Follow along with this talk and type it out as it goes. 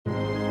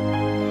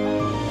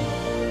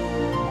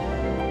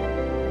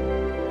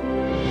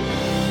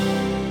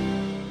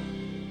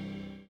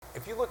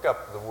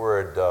up the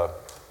word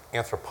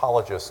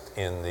anthropologist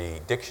in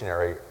the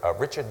dictionary,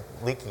 Richard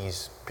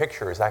Leakey's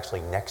picture is actually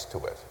next to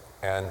it.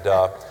 And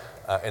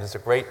it's a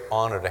great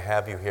honor to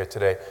have you here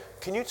today.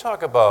 Can you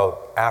talk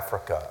about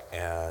Africa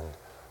and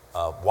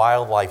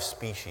wildlife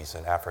species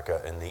in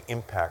Africa and the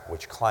impact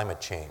which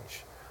climate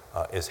change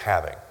is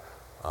having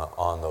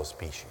on those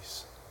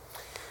species?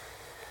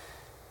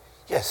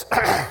 Yes,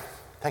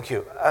 thank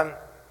you.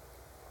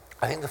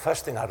 I think the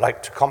first thing I'd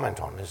like to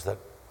comment on is that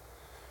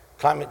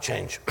climate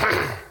change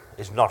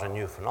is not a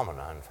new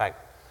phenomenon. In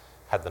fact,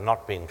 had there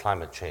not been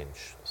climate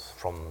change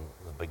from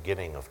the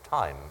beginning of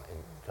time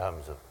in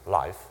terms of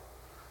life,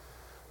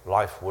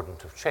 life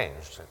wouldn't have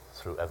changed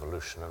through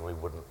evolution and we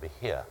wouldn't be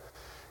here.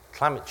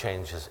 Climate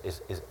change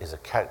is a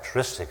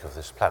characteristic of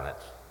this planet,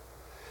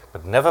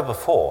 but never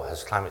before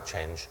has climate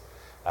change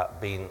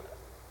been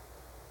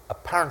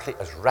apparently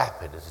as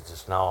rapid as it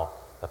is now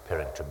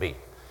appearing to be.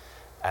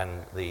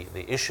 And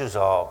the issues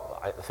are,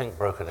 I think,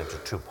 broken into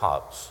two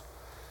parts.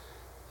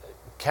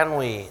 Can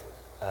we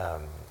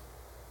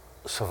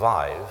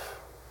survive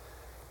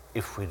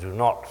if we do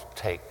not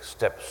take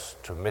steps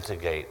to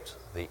mitigate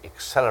the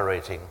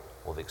acceleration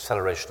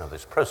of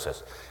this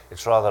process?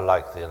 It's rather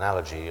like the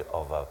analogy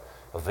of a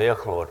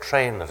vehicle or a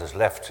train that has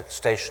left its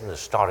station, is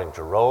starting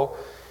to roll.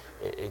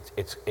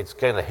 It's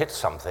going to hit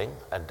something,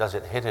 and does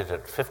it hit it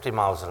at 50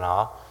 miles an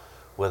hour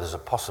where there's a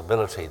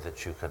possibility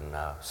that you can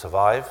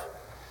survive?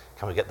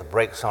 Can we get the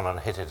brakes on and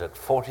hit it at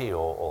 40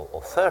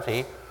 or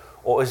 30?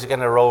 Or is it going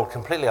to roll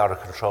completely out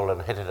of control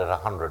and hit it at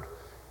 100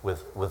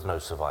 with no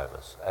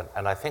survivors?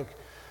 And I think,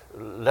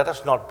 let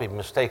us not be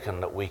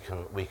mistaken that we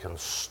can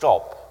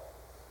stop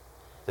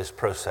this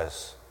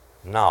process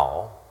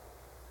now,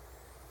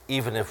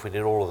 even if we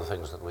did all of the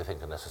things that we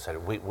think are necessary.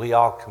 We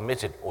are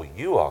committed, or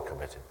you are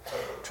committed,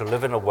 to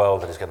live in a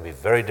world that is going to be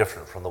very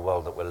different from the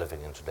world that we're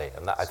living in today.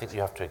 And I think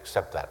you have to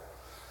accept that.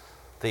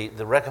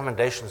 The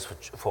recommendations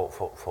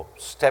for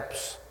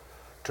steps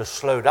to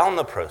slow down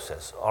the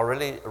process are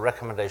really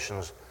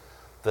recommendations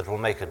that will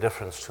make a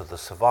difference to the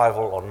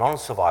survival or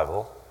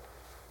non-survival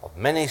of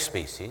many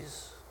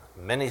species,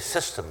 many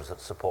systems that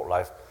support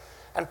life,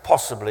 and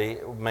possibly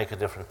make a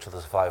difference to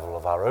the survival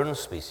of our own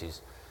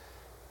species,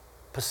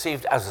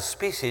 perceived as a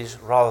species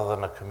rather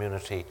than a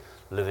community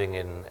living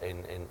in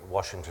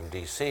Washington,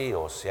 D.C.,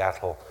 or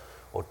Seattle,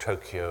 or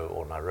Tokyo,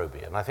 or Nairobi.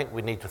 And I think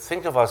we need to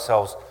think of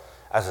ourselves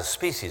as a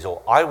species,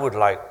 or I would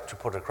like to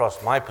put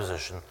across my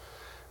position,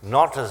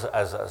 not as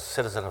a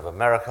citizen of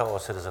America or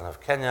citizen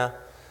of Kenya,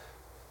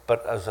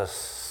 but as a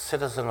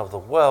citizen of the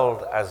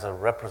world, as a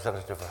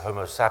representative of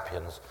Homo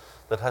sapiens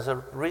that has a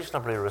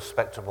reasonably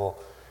respectable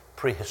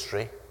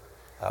prehistory.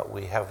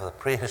 We have the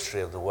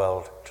prehistory of the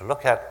world to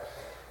look at.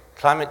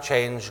 Climate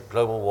change,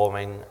 global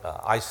warming,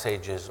 ice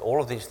ages,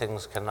 all of these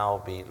things can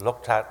now be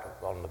looked at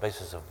on the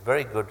basis of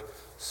very good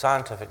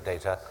scientific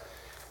data,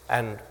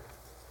 and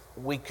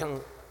we can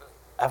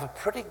have a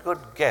pretty good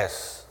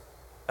guess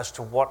as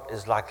to what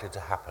is likely to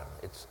happen.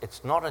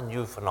 It's not a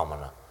new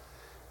phenomenon.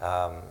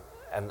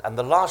 And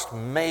the last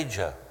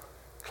major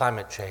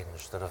climate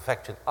change that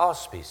affected our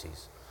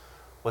species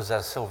was,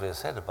 as Sylvia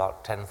said,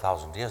 about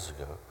 10,000 years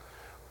ago,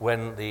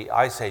 when the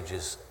ice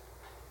ages,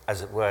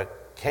 as it were,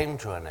 came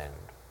to an end.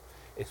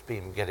 It's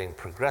been getting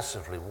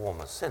progressively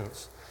warmer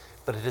since,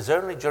 but it is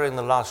only during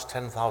the last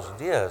 10,000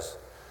 years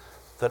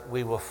that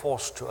we were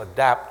forced to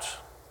adapt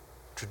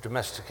to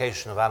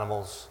domestication of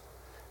animals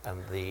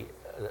and the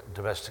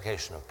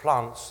domestication of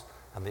plants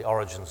and the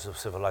origins of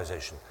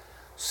civilization.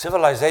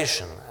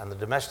 Civilization and the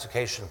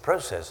domestication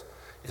process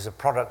is a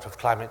product of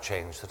climate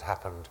change that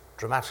happened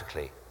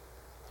dramatically.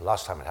 The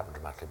last time it happened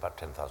dramatically, about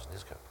 10,000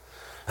 years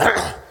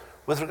ago.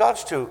 With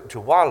regards to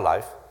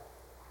wildlife,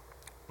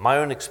 my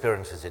own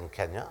experience is in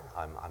Kenya.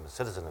 I'm a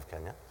citizen of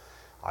Kenya.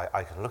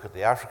 I can look at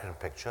the African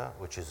picture,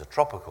 which is a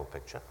tropical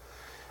picture.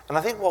 And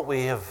I think what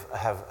we have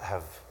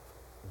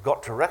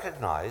got to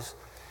recognize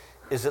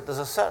is that there's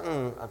a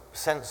certain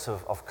sense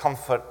of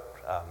comfort.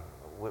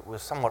 We're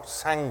somewhat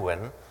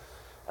sanguine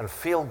and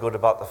feel good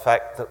about the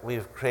fact that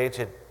we've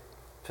created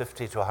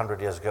 50 to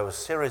 100 years ago a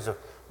series of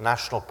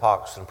national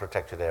parks and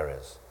protected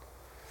areas.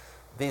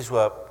 These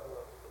were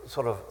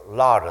sort of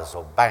larders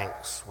or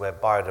banks where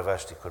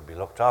biodiversity could be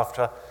looked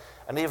after,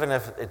 and even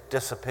if it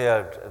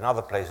disappeared in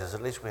other places,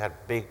 at least we had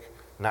big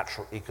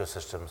natural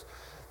ecosystems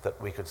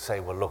that we could say,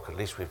 well, look, at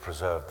least we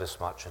preserved this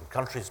much, and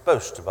countries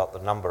boast about the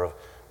number of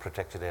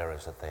protected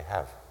areas that they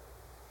have.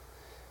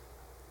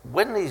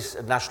 When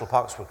these national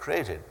parks were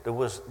created, there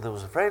was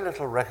very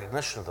little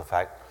recognition of the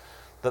fact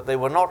that they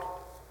were not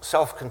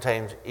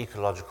self-contained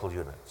ecological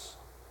units.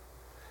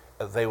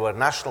 They were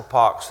national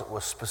parks that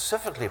were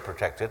specifically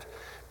protected,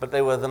 but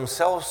they were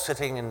themselves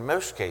sitting, in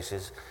most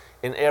cases,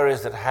 in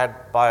areas that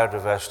had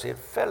biodiversity,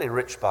 fairly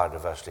rich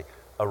biodiversity,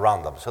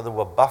 around them. So there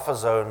were buffer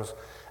zones,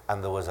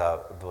 and there was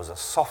a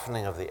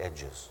softening of the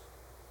edges.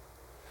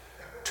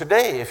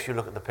 Today, if you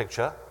look at the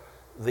picture,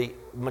 the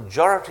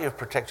majority of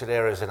protected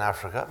areas in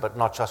Africa, but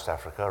not just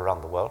Africa,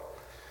 around the world,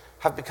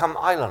 have become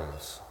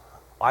islands.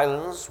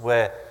 Islands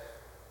where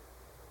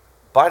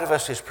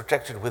biodiversity is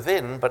protected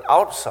within, but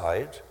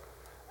outside,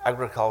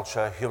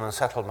 agriculture, human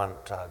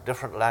settlement,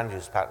 different land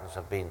use patterns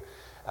have been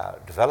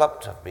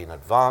developed, have been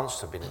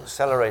advanced, have been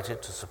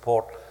accelerated to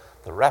support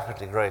the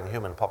rapidly growing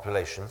human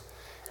population.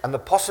 And the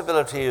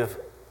possibility of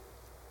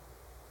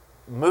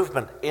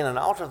movement in and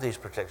out of these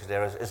protected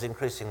areas is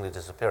increasingly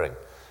disappearing.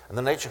 And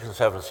the Nature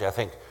Conservancy, I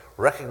think,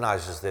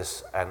 recognizes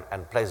this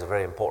and plays a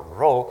very important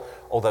role,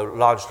 although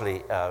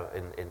largely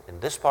in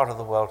this part of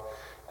the world,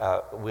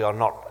 we are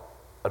not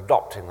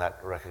adopting that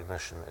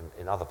recognition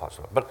in other parts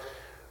of the world. But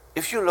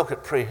if you look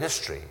at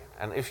prehistory,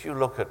 and if you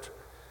look at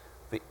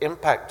the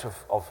impact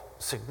of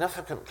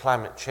significant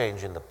climate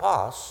change in the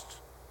past,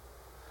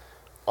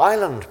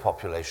 island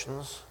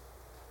populations,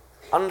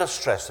 under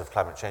stress of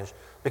climate change,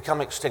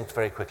 become extinct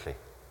very quickly.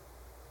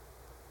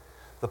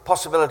 The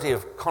possibility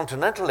of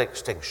continental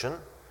extinction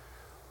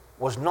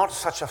was not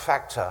such a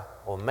factor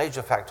or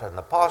major factor in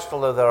the past,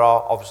 although there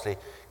are obviously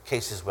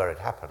cases where it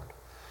happened.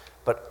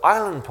 But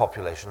island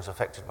populations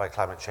affected by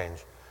climate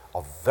change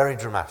are very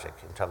dramatic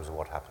in terms of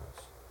what happens.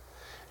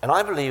 And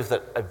I believe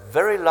that a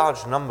very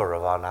large number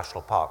of our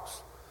national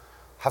parks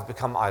have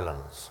become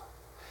islands.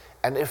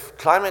 And if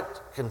climate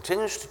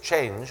continues to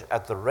change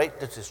at the rate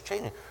that it's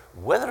changing,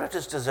 whether it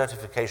is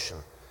desertification,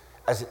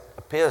 as it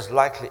appears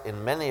likely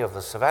in many of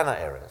the savanna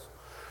areas,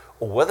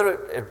 or whether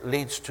it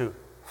leads to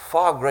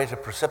far greater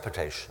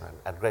precipitation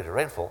and greater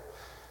rainfall,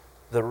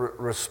 the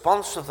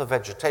response of the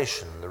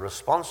vegetation, the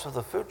response of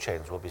the food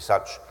chains will be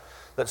such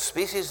that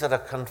species that are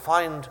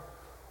confined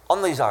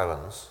on these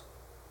islands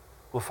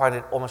will find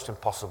it almost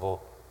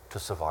impossible to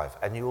survive.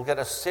 And you will get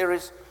a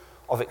series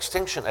of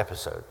extinction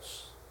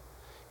episodes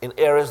in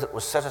areas that were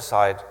set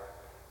aside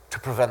to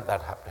prevent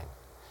that happening.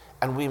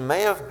 And we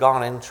may have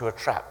gone into a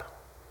trap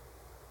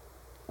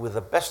with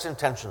the best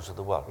intentions of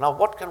the world. Now,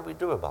 what can we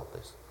do about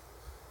this?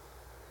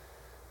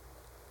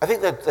 I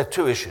think there are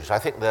two issues. I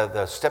think there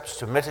are steps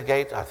to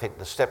mitigate. I think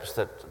the steps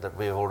that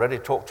we have already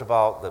talked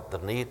about, the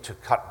need to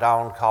cut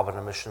down carbon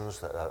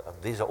emissions,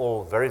 these are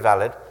all very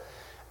valid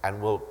and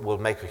will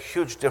make a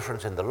huge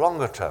difference in the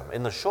longer term.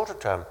 In the shorter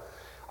term,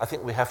 I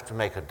think we have to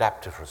make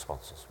adaptive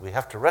responses. We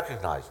have to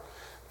recognize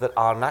that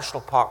our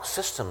national park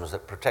systems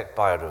that protect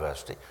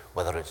biodiversity,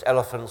 whether it's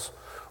elephants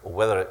or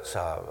whether it's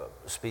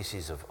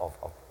species of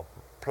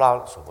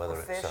plants or whether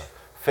it's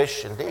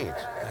fish, indeed.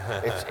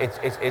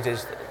 It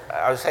is.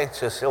 I was saying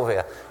to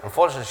Sylvia,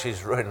 unfortunately,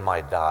 she's ruined my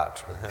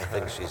diet with the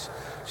things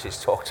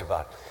she's talked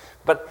about.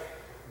 But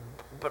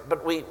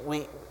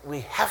we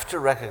have to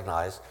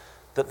recognize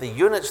that the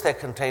units they're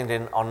contained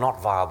in are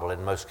not viable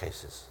in most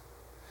cases.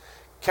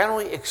 Can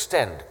we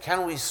extend?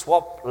 Can we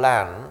swap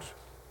land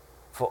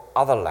for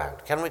other land?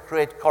 Can we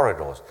create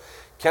corridors?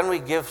 Can we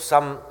give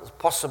some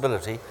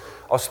possibility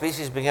of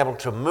species being able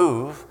to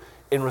move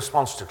in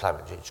response to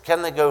climate change?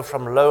 Can they go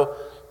from low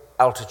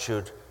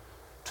altitude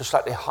to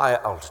slightly higher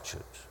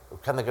altitude? Or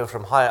can they go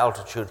from higher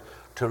altitude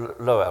to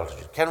lower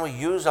altitude? Can we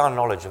use our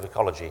knowledge of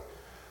ecology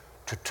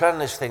to turn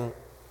this thing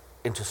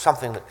into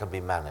something that can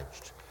be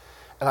managed?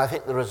 And I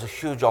think there is a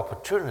huge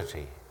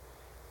opportunity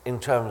in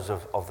terms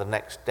of the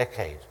next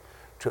decade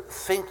to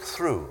think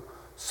through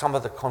some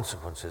of the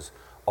consequences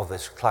of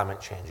this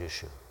climate change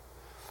issue.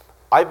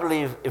 I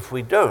believe if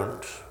we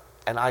don't,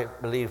 and I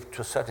believe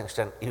to a certain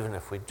extent even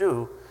if we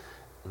do,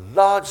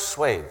 large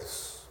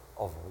swathes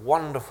of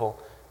wonderful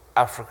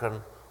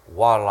African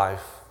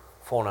wildlife,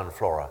 fauna and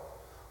flora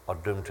are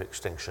doomed to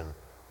extinction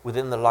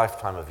within the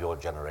lifetime of your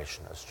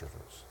generation as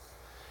students.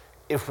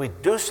 If we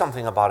do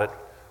something about it,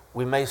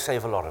 we may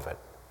save a lot of it.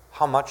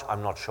 How much,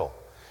 I'm not sure.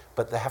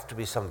 But there have to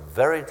be some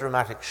very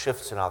dramatic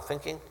shifts in our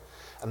thinking.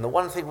 And the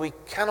one thing we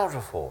cannot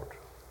afford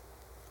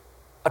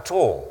at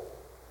all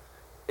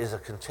is a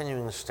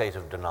continuing state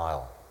of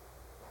denial.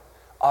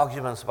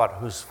 Arguments about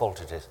whose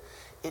fault it is.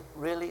 It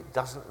really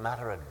doesn't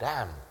matter a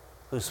damn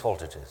whose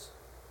fault it is.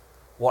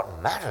 What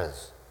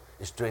matters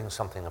is doing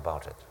something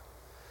about it.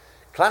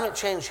 Climate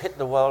change hit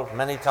the world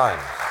many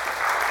times.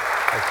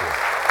 Thank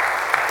you.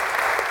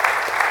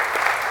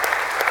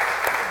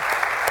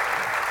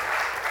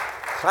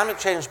 Climate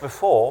change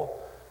before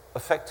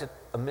affected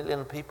 1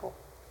 million people,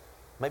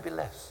 maybe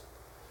less.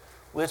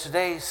 We're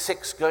today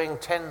 6 going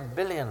 10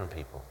 billion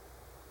people.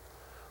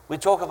 We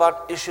talk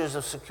about issues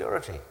of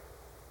security.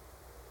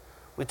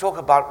 We talk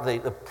about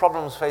the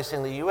problems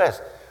facing the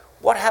US.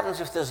 What happens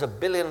if there's 1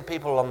 billion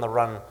people on the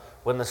run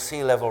when the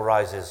sea level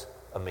rises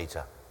a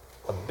meter?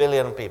 1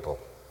 billion people.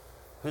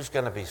 Who's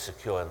going to be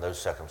secure in those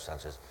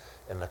circumstances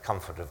in the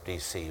comfort of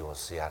DC or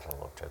Seattle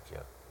or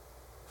Tokyo?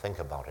 Think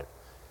about it.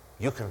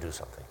 You can do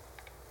something,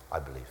 I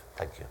believe.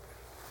 Thank you.